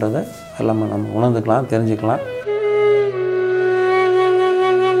இருக்குது அப்படின்றத எல்லாம் நம்ம உணர்ந்துக்கலாம், தெரிஞ்சுக்கலாம்.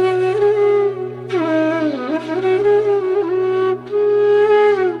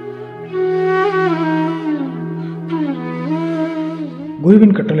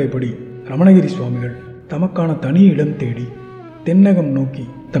 குருவின் கட்டளைப்படி ரமணகிரி சுவாமிகள் தமக்கான தனி இடம் தேடி தென்னகம் நோக்கி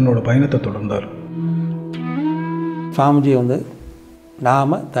தன்னோட பயணத்தை தொடர்ந்தார். சுவாமிஜி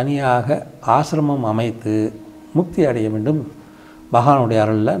நாம் தனியாக ஆசிரமம் அமைத்து முக்தி அடைய வேண்டும் பகவானுடைய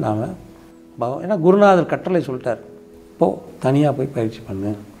அருளில் நாம் ஏன்னா குருநாதர் கட்டளை சொல்லிட்டார், தனியாக போய் பயிற்சி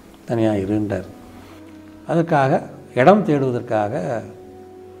பண்ணு, தனியாக இருண்டார். அதுக்காக இடம் தேடுவதற்காக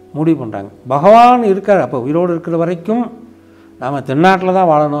முடிவு பண்ணுறாங்க. பகவான் இருக்கார், அப்போ உயிரோடு இருக்கிற வரைக்கும் நாம் தென்னாட்டில்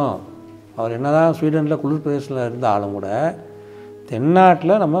தான் வாழணும். அவர் என்ன தான் ஸ்வீடனில் குளிர் பிரதேசத்தில் இருந்தாலும் கூட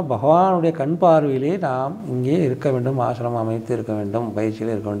தென்னாட்டில் நம்ம பகவானுடைய கண் பார்வையிலே நாம் இங்கே இருக்க வேண்டும், ஆசிரமம் அமைத்து இருக்க வேண்டும்,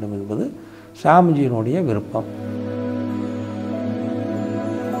 பயிற்சியில் இருக்க வேண்டும் என்பது சாமிஜியினுடைய விருப்பம்.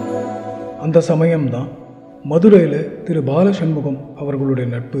 அந்த சமயம்தான் மதுரையில் திரு பாலசண்முகம் அவர்களுடைய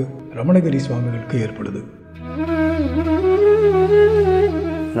நட்பு ரமணகிரி சுவாமிகளுக்கு ஏற்படுது.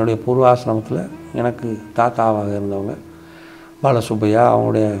 என்னுடைய பூர்வாசிரமத்தில் எனக்கு தாத்தாவாக இருந்தவங்க பாலசுப்பையா,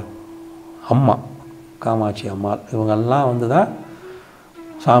 அவங்களுடைய அம்மா காமாட்சி அம்மாள், இவங்கெல்லாம் தான்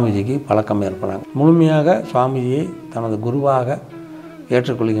சுவாமிஜிக்கு பழக்கம் ஏற்படுறாங்க. முழுமையாக சுவாமிஜியை தனது குருவாக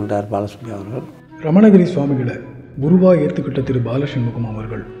ஏற்றுக்கொள்கின்றார் பாலசுப்பையா அவர்கள். ரமணகிரி சுவாமிகளை குருவாக ஏற்றுக்கிட்ட திரு பாலசண்முகம்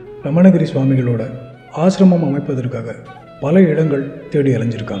அவர்கள் ரமணகிரி சுவாமிகளோட ஆசிரமம் அமைப்பதற்காக பல இடங்கள் தேடி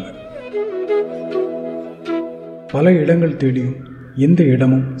அலைஞ்சிருக்காங்க. பல இடங்கள் தேடியும் எந்த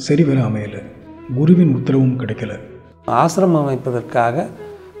இடமும் சரிவர அமையலை, குருவின் உத்தரவும் கிடைக்கல. ஆசிரமம் அமைப்பதற்காக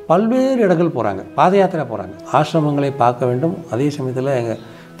பல்வேறு இடங்கள் போகிறாங்க, பாத யாத்திரை போகிறாங்க, ஆசிரமங்களை பார்க்க வேண்டும். அதே சமயத்தில் எங்கள்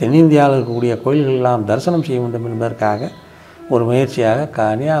தென்னிந்தியாவில் இருக்கக்கூடிய கோயில்களெல்லாம் தரிசனம் செய்ய வேண்டும் என்பதற்காக ஒரு முயற்சியாக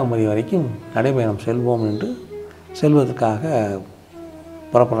கன்னியாகுமரி வரைக்கும் நடைபயணம் செல்வோம் என்று செல்வதற்காக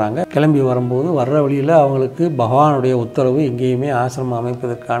புறப்படுறாங்க. கிளம்பி வரும்போது வர்ற வழியில் அவங்களுக்கு பகவானுடைய உத்தரவு எங்கேயுமே ஆசிரமம்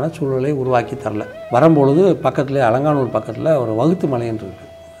அமைப்பதற்கான சூழலை உருவாக்கி தரல. வரும்பொழுது பக்கத்தில் அலங்கானூர் பக்கத்தில் ஒரு வகுத்து மலைன்னு இருக்குது,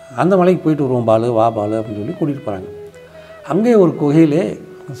 அந்த மலைக்கு போயிட்டு வருவோம் பாலு, வா பாலு அப்படின்னு சொல்லி கூட்டிகிட்டு போகிறாங்க. அங்கே ஒரு குகையிலே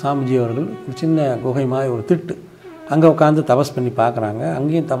சாமிஜி அவர்கள் ஒரு சின்ன குகை மாதிரி ஒரு திட்டு, அங்கே உட்காந்து தபஸ் பண்ணி பார்க்குறாங்க.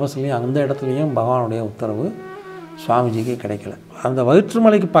 அங்கேயும் தபஸ்லையும் அந்த இடத்துலையும் பகவானுடைய உத்தரவு சுவாமிஜிக்கு கிடைக்கல. அந்த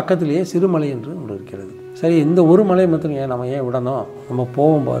வயிற்றுமலைக்கு பக்கத்திலேயே சிறுமலை என்று ஒன்று இருக்கிறது. சரி, இந்த ஒரு மலை மட்டும் நம்ம ஏன் விடணும், நம்ம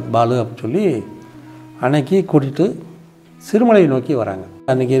போவோம் பாலு அப்படின்னு சொல்லி அன்னைக்கு கூட்டிகிட்டு சிறுமலையை நோக்கி வராங்க.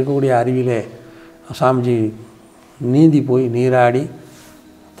 அன்றைக்கி இருக்கக்கூடிய அருவியிலே சாமிஜி நீந்தி போய் நீராடி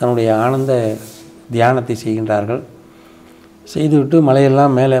தன்னுடைய ஆனந்த தியானத்தை செய்கின்றார்கள். செய்துவிட்டு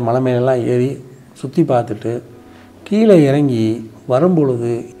மலையெல்லாம் மலை மேலெல்லாம் ஏறி சுற்றி பார்த்துட்டு கீழே இறங்கி வரும்பொழுது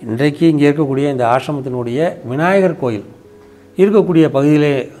இன்றைக்கு இங்கே இருக்கக்கூடிய இந்த ஆசிரமத்தினுடைய விநாயகர் கோயில் இருக்கக்கூடிய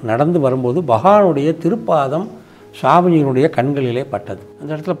பகுதியிலே நடந்து வரும்போது பகவானுடைய திருப்பாதம் சுவாமிஜியினுடைய கண்களிலே பட்டது. அந்த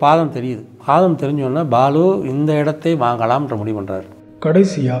இடத்துல பாதம் தெரியுது. பாதம் தெரிஞ்சோன்னா பாலு இந்த இடத்தை வாங்கலாம்ன்ற முடிவு பண்ணுறாரு.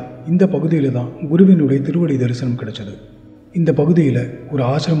 கடைசியாக இந்த பகுதியில் தான் குருவினுடைய திருவடி தரிசனம் கிடைச்சது. இந்த பகுதியில் ஒரு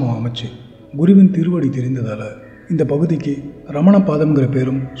ஆசிரமம் அமைச்சு குருவின் திருவடி தெரிந்ததால் இந்த பகுதிக்கு ரமண பாதம்ங்கிற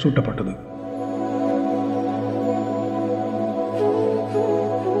பேரும் சூட்டப்பட்டது.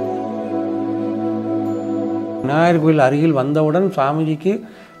 விநாயகர் கோயில் அருகில் வந்தவுடன் சுவாமிஜிக்கு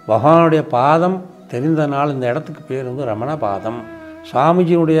பகவானுடைய பாதம் தெரிந்த நாள் இந்த இடத்துக்கு பேர் ரமண பாதம்.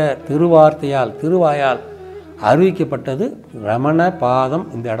 சுவாமிஜியுடைய திருவாயால் அறிவிக்கப்பட்டது ரமண பாதம்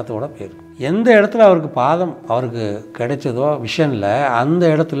இந்த இடத்தோட பேர். எந்த இடத்துல அவருக்கு பாதம் அவருக்கு கிடைச்சதோ விஷனில் அந்த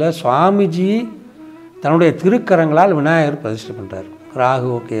இடத்துல சுவாமிஜி தன்னுடைய திருக்கரங்களால் விநாயகர் பிரதிஷ்டை பண்ணுறார்.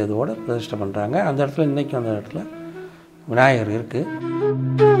 ராகு கேதுவோடு பிரதிஷ்டை பண்ணுறாங்க. அந்த இடத்துல இன்றைக்கும் அந்த இடத்துல விநாயகர் இருக்குது.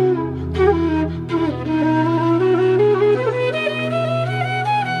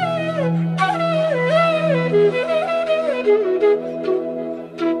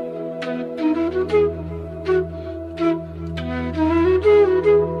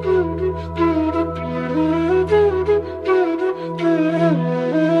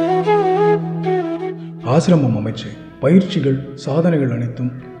 ஆசிரமம் அமைச்சு பயிற்சிகள் சாதனைகள்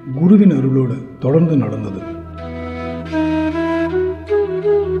அனைத்தும் குருவின் அருளோடு தொடர்ந்து நடந்தது.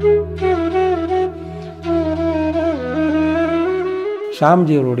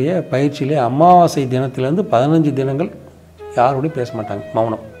 சாமிஜியருடைய பயிற்சியிலே அமாவாசை தினத்திலேருந்து 15 தினங்கள் யாரோடையும் பேச மாட்டாங்க,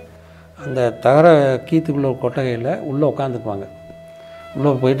 மௌனம். அந்த தகர கீத்துக்குள்ள கொட்டகையில் உள்ளே உட்காந்துக்குவாங்க.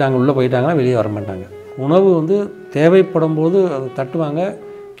 உள்ளே போயிட்டாங்கன்னா வெளியே வர மாட்டாங்க. உணவு தேவைப்படும் போது அது தட்டுவாங்க,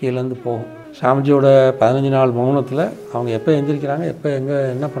 கீழேருந்து போகும். சாமிஜியோட 15 நாள் மௌனத்தில் அவங்க எப்போ எந்திரிக்கிறாங்க, எப்போ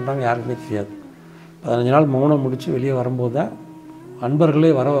என்ன பண்ணுறாங்க யாருக்குமே தெரியாது. 15 நாள் மௌனம் முடித்து வெளியே வரும்போது தான்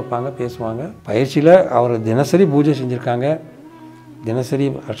அன்பர்களே வர வைப்பாங்க, பேசுவாங்க. பயிற்சியில் அவர் தினசரி பூஜை செஞ்சுருக்காங்க. தினசரி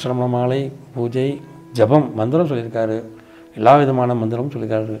அஷ்ரம மாலை பூஜை ஜபம் மந்திரம் சொல்லியிருக்காரு, எல்லா விதமான மந்திரமும்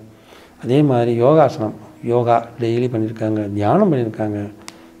சொல்லியிருக்காரு. அதே மாதிரி யோகாசனம் யோகா டெய்லி பண்ணியிருக்காங்க, தியானம் பண்ணியிருக்காங்க.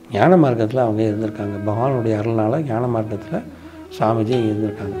 ஞான மார்க்கத்தில் அவங்க இருந்திருக்காங்க. பகவானுடைய அருள்னால ஞான மார்க்கத்தில் சாமிஜி இங்கே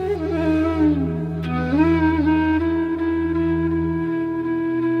இருந்திருக்காங்க.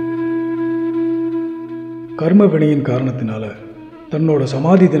 கர்ம வினையின் காரணத்தினால தன்னோட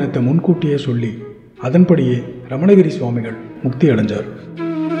சமாதி தினத்தை முன்கூட்டியே சொல்லி அதன்படியே ரமணகிரி சுவாமிகள் முக்தி அடைஞ்சார்.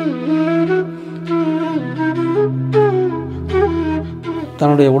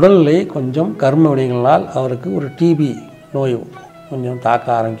 தன்னுடைய உடல்நிலை கொஞ்சம் கர்ம வினைகளால் அவருக்கு ஒரு டிபி நோய் கொஞ்சம் தாக்க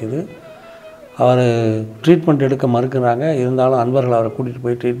ஆரம்பிக்குது. அவர் ட்ரீட்மெண்ட் எடுக்க மறுக்கிறாங்க. இருந்தாலும் அன்பர்கள் அவரை கூட்டிகிட்டு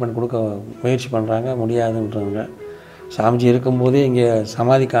போய் ட்ரீட்மெண்ட் கொடுக்க முயற்சி பண்ணுறாங்க, முடியாதுன்றாங்க. சாமிஜி இருக்கும்போதே இங்கே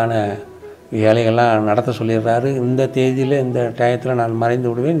சமாதிக்கான வேலைகள்லாம் நடத்த சொல்லிடுறாரு. இந்த தேதியில் இந்த டயத்தில் நான் மறைந்து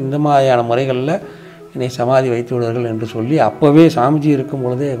விடுவேன், இந்த மாதிரியான முறைகளில் என்னை சமாதி வைத்து விடுவார்கள் என்று சொல்லி அப்போவே சாமிஜி இருக்கும்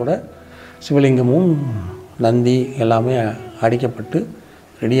பொழுதே கூட சிவலிங்கமும் நந்தி எல்லாமே அடிக்கப்பட்டு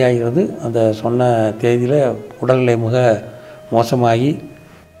ரெடியாகிறது. அந்த சொன்ன தேதியில் உடல்நிலை மிக மோசமாகி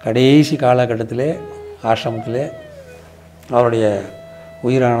கடைசி காலகட்டத்திலே ஆசிரமத்திலே அவருடைய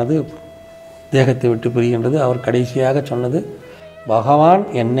உயிரானது தேகத்தை விட்டு பிரிகின்றது. அவர் கடைசியாக சொன்னது, பகவான்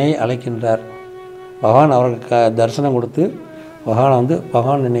என்னை அழைக்கின்றார். பகவான் அவருக்கு தரிசனம் கொடுத்து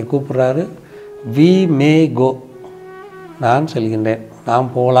பகவான் என்னை கூப்பிட்றாரு, வி மே கோ, நான் செல்கின்றேன்,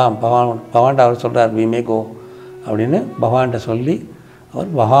 நாம் போகலாம். பகவான்கிட்ட அவர் சொல்கிறார் வி மே கோ அப்படின்னு பகவான்கிட்ட சொல்லி அவர்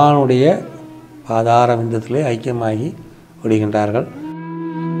பகவானுடைய பாதார விந்தத்திலே ஐக்கியமாகி விடுகின்றார்கள்.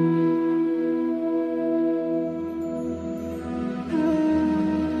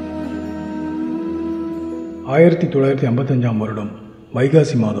 ஆயிரத்தி 1955 வருடம்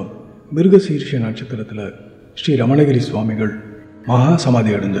வைகாசி மாதம் மிருகசீர்ஷ நட்சத்திரத்தில் ஸ்ரீ ரமணகிரி சுவாமிகள் மகா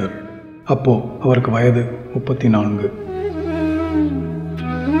சமாதி அடைஞ்சார். அப்போ அவருக்கு வயது 34.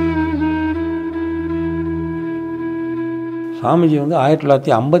 சாமிஜி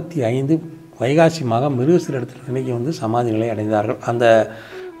 1955 வைகாசி மாதம் மிருகசீர் இடத்துல இன்றைக்கி சமாதி நிலை அடைந்தார்கள். அந்த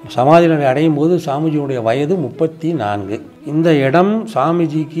சமாதி நிலை அடையும் போது சாமிஜியுடைய வயது 34. இந்த இடம்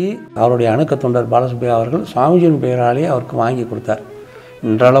சாமிஜிக்கு அவருடைய அணுக்க தொண்டர் பாலசுப்ரியா அவர்கள் சாமிஜியின் பெயராலே அவருக்கு வாங்கி கொடுத்தார்.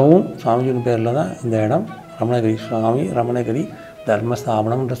 இன்றளவும் சாமிஜியின் பேரில் தான் இந்த இடம் ரமணகிரி சுவாமி ரமணகிரி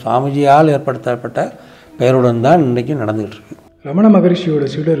தர்மஸ்தாபனம் என்ற சுவாமிஜியால் ஏற்படுத்தப்பட்ட பெயருடன் தான் இன்றைக்கி நடந்துகிட்டு இருக்கு. ரமண மகரிஷியோட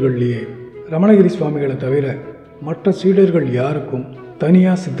சீடர்கள்லேயே ரமணகிரி சுவாமிகளை தவிர மற்ற சீடர்கள் யாருக்கும்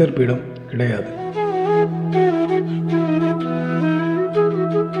தனியாக சித்தர் பீடம் கிடையாது.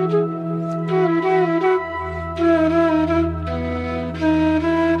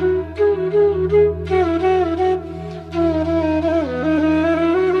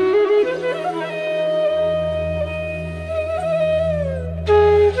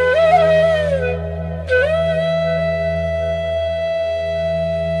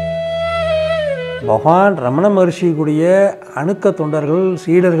 பகவான் ரமண மகர்ஷிக்குடைய அணுக்க தொண்டர்கள்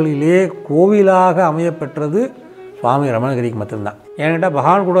சீடர்களிலே கோவிலாக அமையப்பெற்றது சுவாமி ரமணகிரிக்கு மட்டும்தான். ஏன்கிட்ட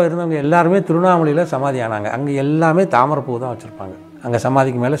பகவான் கூட இருந்தவங்க எல்லாருமே திருவண்ணாமலையில் சமாதி ஆனாங்க. அங்கே எல்லாமே தாமரைப்பூ தான் வச்சுருப்பாங்க. அங்கே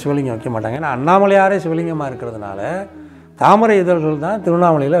சமாதிக்கு மேலே சிவலிங்கம் வைக்க மாட்டாங்க. ஏன்னா அண்ணாமலையாரே சிவலிங்கமாக இருக்கிறதுனால தாமரை இதழ்கள் தான்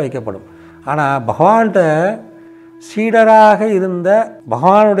திருவண்ணாமலையில் வைக்கப்படும். ஆனால் பகவான்கிட்ட சீடராக இருந்த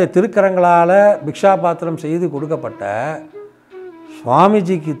பகவானுடைய திருக்கரங்களால் பிக்ஷா பாத்திரம் செய்து கொடுக்கப்பட்ட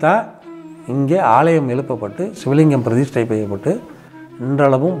சுவாமிஜிக்கு தான் இங்கே ஆலயம் எழுப்பப்பட்டு சிவலிங்கம் பிரதிஷ்டை செய்யப்பட்டு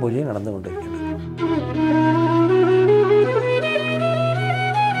இன்றளவும் பூஜை நடந்து கொண்டிருக்கிறது.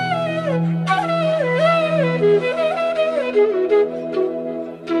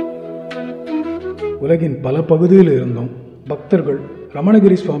 உலகின் பல பகுதியில் இருந்தும் பக்தர்கள்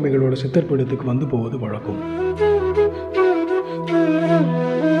ரமணகிரி சுவாமிகளோட சித்தர்பீடத்துக்கு வந்து போவது வழக்கம்.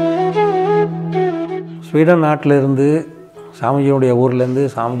 ஸ்வீடன் நாட்டிலிருந்து சாமிஜியுடைய ஊர்லேருந்து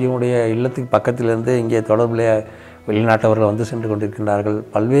சாமிஜியுடைய இல்லத்துக்கு பக்கத்திலேருந்து இங்கே தொடர்பில் வெளிநாட்டவர்கள் வந்து சென்று கொண்டிருக்கின்றார்கள்.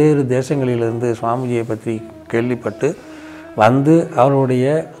 பல்வேறு தேசங்களிலிருந்து சுவாமிஜியை பற்றி கேள்விப்பட்டு வந்து அவர்களுடைய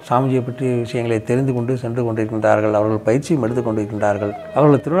சாமிஜியை பற்றிய விஷயங்களை தெரிந்து கொண்டு சென்று கொண்டிருக்கின்றார்கள். அவர்கள் பயிற்சியும் எடுத்து கொண்டிருக்கின்றார்கள்.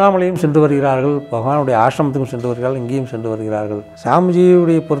 அவர்கள் திருவண்ணாமலையும் சென்று வருகிறார்கள், பகவானுடைய ஆசிரமத்துக்கும் சென்று வருகிறார்கள், இங்கேயும் சென்று வருகிறார்கள்.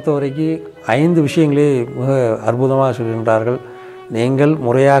 சாமிஜியுடைய பொறுத்தவரைக்கு 5 விஷயங்களே மிக அற்புதமாக சொல்கின்றார்கள். நீங்கள்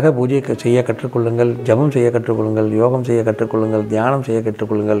முறையாக பூஜை செய்ய கற்றுக்கொள்ளுங்கள், ஜபம் செய்ய கற்றுக்கொள்ளுங்கள், யோகம் செய்ய கற்றுக்கொள்ளுங்கள், தியானம் செய்ய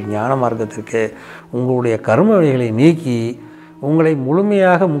கற்றுக்கொள்ளுங்கள். ஞான மார்க்கத்திற்கு உங்களுடைய கர்ம வழிகளை நீக்கி உங்களை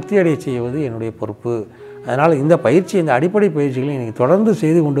முழுமையாக முக்தியடைய செய்வது என்னுடைய பொறுப்பு. அதனால் இந்த பயிற்சி, இந்த அடிப்படை பயிற்சிகளை நீங்கள் தொடர்ந்து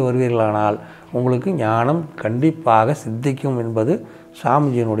செய்து கொண்டு வருவீர்களானால் உங்களுக்கு ஞானம் கண்டிப்பாக சித்திக்கும் என்பது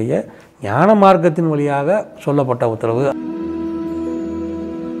சாமிஜியினுடைய ஞான மார்க்கத்தின் வழியாக சொல்லப்பட்ட உத்தரவு.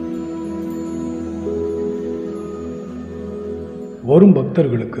 வரும்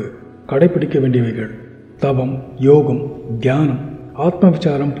பக்தர்களுக்கு கடைபிடிக்க வேண்டியவைகள் தவம், யோகம், தியானம், ஆத்ம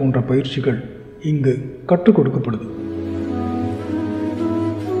விசாரம் போன்ற பயிற்சிகள் இங்கு கற்றுக் கொடுக்கப்படுது.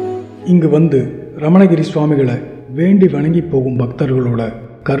 இங்கு வந்து ரமணகிரி சுவாமிகளை வேண்டி வணங்கி போகும் பக்தர்களோட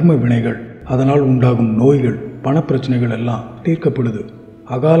கர்ம வினைகள், அதனால் உண்டாகும் நோய்கள், பணப்பிரச்சனைகள் எல்லாம் தீர்க்கப்படுது.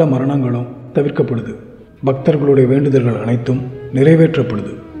 அகால மரணங்களும் தவிர்க்கப்படுது. பக்தர்களுடைய வேண்டுதல்கள் அனைத்தும்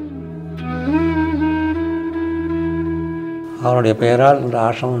நிறைவேற்றப்படுது. அவருடைய பெயரால் இந்த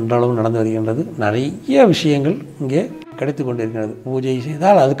ஆசிரமம் இன்றளவும் நடந்து வருகின்றது. நிறைய விஷயங்கள் இங்கே கிடைத்து கொண்டிருக்கிறது. பூஜை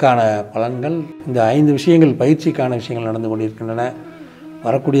செய்தால் அதுக்கான பலன்கள், இந்த 5 விஷயங்கள் பயிற்சிக்கான விஷயங்கள் நடந்து கொண்டிருக்கின்றன.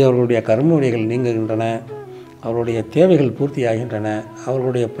 வரக்கூடியவர்களுடைய கர்ம வினைகள் நீங்குகின்றன, அவருடைய தேவைகள் பூர்த்தியாகின்றன,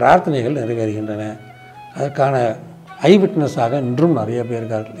 அவர்களுடைய பிரார்த்தனைகள் நிறைவேறுகின்றன. அதற்கான ஐவிட்னஸாக இன்றும் நிறைய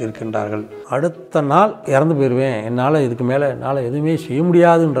பேர்கள் இருக்கின்றார்கள். அடுத்த நாள் இறந்து போயிடுவேன், என்னால் இதுக்கு மேலே என்னால் எதுவுமே செய்ய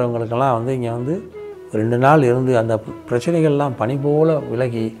முடியாதுன்றவங்களுக்கெல்லாம் வந்து இங்கே வந்து 2 நாள் இருந்து அந்த பிரச்சனைகள்லாம் பனி போல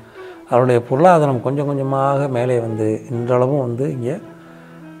விலகி அவருடைய பொருளாதாரம் கொஞ்சம் கொஞ்சமாக மேலே வந்து இன்றளவும் வந்து இங்கே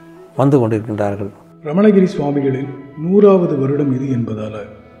வந்து கொண்டிருக்கின்றார்கள். ரமணகிரி சுவாமிகளின் 100வது வருடம் இது என்பதால்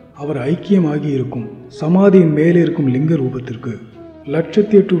அவர் ஐக்கியமாகி இருக்கும் சமாதியின் மேலே இருக்கும் லிங்க ரூபத்திற்கு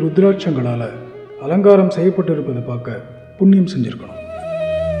 108 ருத்ராட்சங்களால் அலங்காரம் செய்யப்பட்டிருப்பதை பார்க்க புண்ணியம் செஞ்சிருக்கணும்.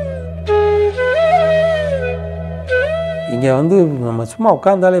 இங்கே வந்து நம்ம சும்மா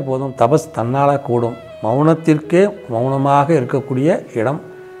உட்கார்ந்தாலே போதும், தபஸ் தன்னால் கூடும். மௌனத்திற்கே மௌனமாக இருக்கக்கூடிய இடம்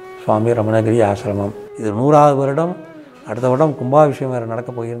சுவாமி ரமணகிரி ஆசிரமம். இது 100வது வருடம். அடுத்த வருடம் கும்பாபிஷேகம் வேறு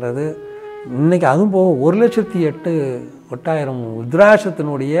நடக்கப் போகின்றது. இன்றைக்கி அதுவும் போக 1,08,000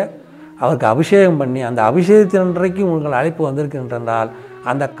 ருத்ராட்சத்தினுடைய அவருக்கு அபிஷேகம் பண்ணி, அந்த அபிஷேகத்தினன்றைக்கு உங்கள் அழைப்பு வந்திருக்கின்றால்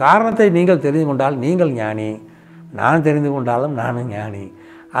அந்த காரணத்தை நீங்கள் தெரிந்து கொண்டால் நீங்கள் ஞானி, நான் தெரிந்து கொண்டாலும் நானும் ஞானி.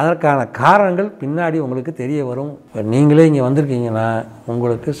 அதற்கான காரணங்கள் பின்னாடி உங்களுக்கு தெரிய வரும். நீங்களே இங்கே வந்திருக்கீங்கன்னா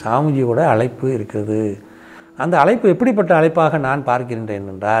உங்களுக்கு சாமிஜியோட அழைப்பு இருக்குது. அந்த அழைப்பு எப்படிப்பட்ட அழைப்பாக நான் பார்க்கின்றேன்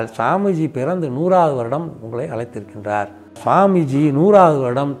என்றால், சாமிஜி பிறந்து 100வது வருடம் உங்களை அழைத்திருக்கின்றார். சுவாமிஜி 100வது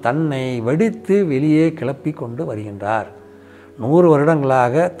வருடம் தன்னை வெடித்து வெளியே கிளப்பி கொண்டு வருகின்றார். 100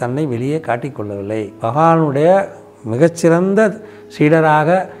 வருடங்களாக தன்னை வெளியே காட்டிக்கொள்ளவில்லை. பகவானுடைய மிகச்சிறந்த சீடராக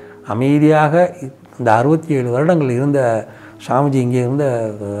அமைதியாக இந்த 67 வருடங்கள் இருந்த சாமிஜி இங்கே இருந்த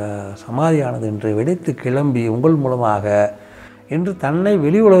சமாதியானது என்று வெடித்து கிளம்பி உங்கள் மூலமாக இன்று தன்னை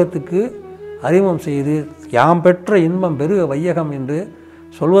வெளி உலகத்துக்கு அறிமுகம் செய்து யாம் பெற்ற இன்பம் பெருக வையகம் என்று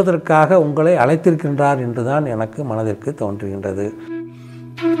சொல்வதற்காக உங்களை அழைத்திருக்கின்றார் என்றுதான் எனக்கு மனதிற்கு தோன்றுகின்றது.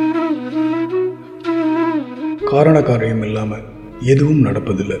 காரண காரியம் இல்லாமல் எதுவும்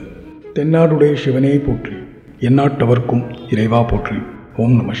நடப்பதில்லை. தென்னாடுடைய சிவனே போற்றி, எந்நாட்டவர்க்கும் இறைவா போற்றி.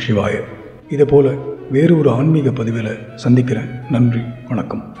 ஓம் நம சிவாய. இதே போல வேறு ஒரு ஆன்மீக பதிவில் சந்திக்கிறேன். நன்றி,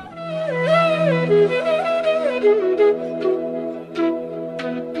 வணக்கம்.